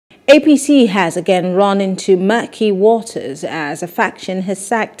A.P.C has again run into murky waters as a faction has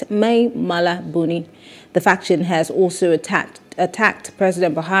sacked Mai Mala Buni. The faction has also attacked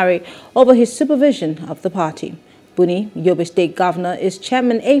President Buhari over his supervision of the party. Buni, Yobe State Governor, is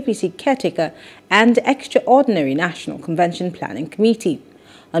Chairman A.P.C Caretaker and Extraordinary National Convention Planning Committee.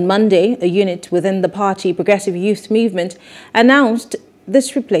 On Monday, a unit within the party Progressive Youth Movement announced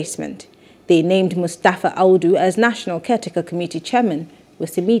this replacement. They named Mustafa Audu as National Caretaker Committee Chairman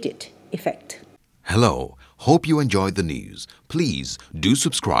with immediate effect. Hello, hope you enjoyed the news. Please do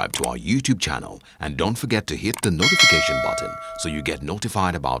subscribe to our YouTube channel and don't forget to hit the notification button so you get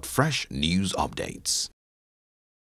notified about fresh news updates.